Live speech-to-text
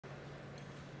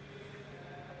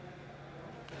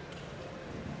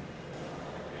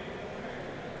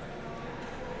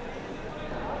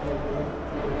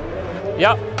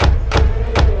Yeah.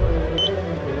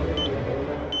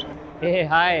 Hey,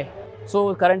 hi.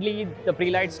 So currently the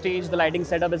pre-light stage, the lighting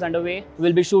setup is underway.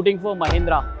 We'll be shooting for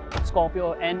Mahindra,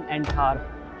 Scorpio N and Thar.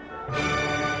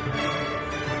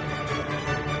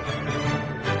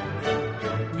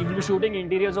 We'll be shooting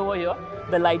interiors over here.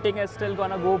 The lighting is still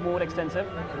gonna go more extensive,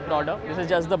 broader. This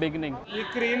is just the beginning. ये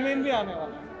crane when भी आने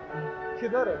वाला है.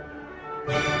 किधर है?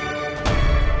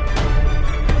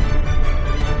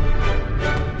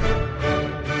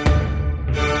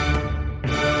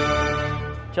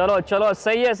 चलो चलो,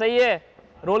 सही है,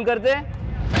 रोल करते हैं.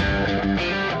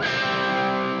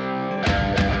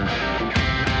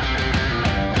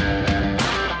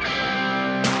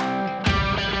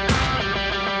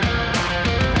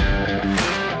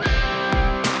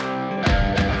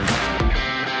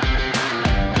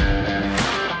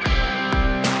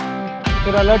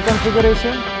 फिर alert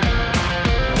configuration.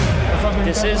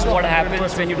 This is what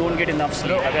happens when you don't get enough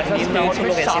sleep. अगर नींद ना हो तो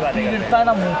लोग ऐसी बातें करते हैं.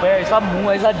 ना मुंह पे ऐसा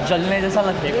मुंह ऐसा जलने जैसा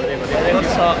लगता है.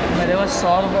 मेरे को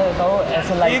 100 रुपये बताओ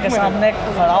ऐसे लाइट के सामने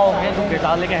खड़ा हो गया तो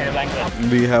गिटार लेके हेडबैंग कर.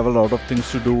 We have a lot of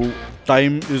things to do.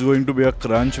 Time is going to be a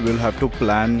crunch. We'll have to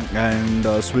plan and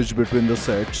switch between the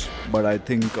sets. But I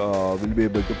think we'll be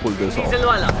able to pull this off. Diesel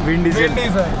वाला. Wind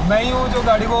diesel. मैं ही हूँ जो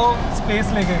गाड़ी को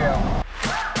space लेके गया हूँ.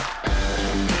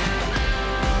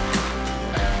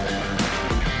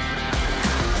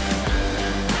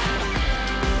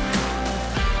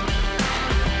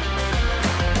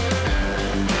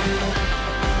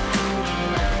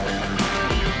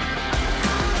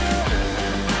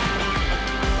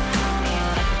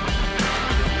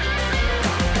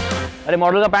 अरे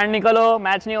मॉडल का पैंट निकालो,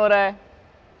 मैच नहीं हो रहा है.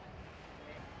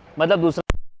 मतलब दूसरा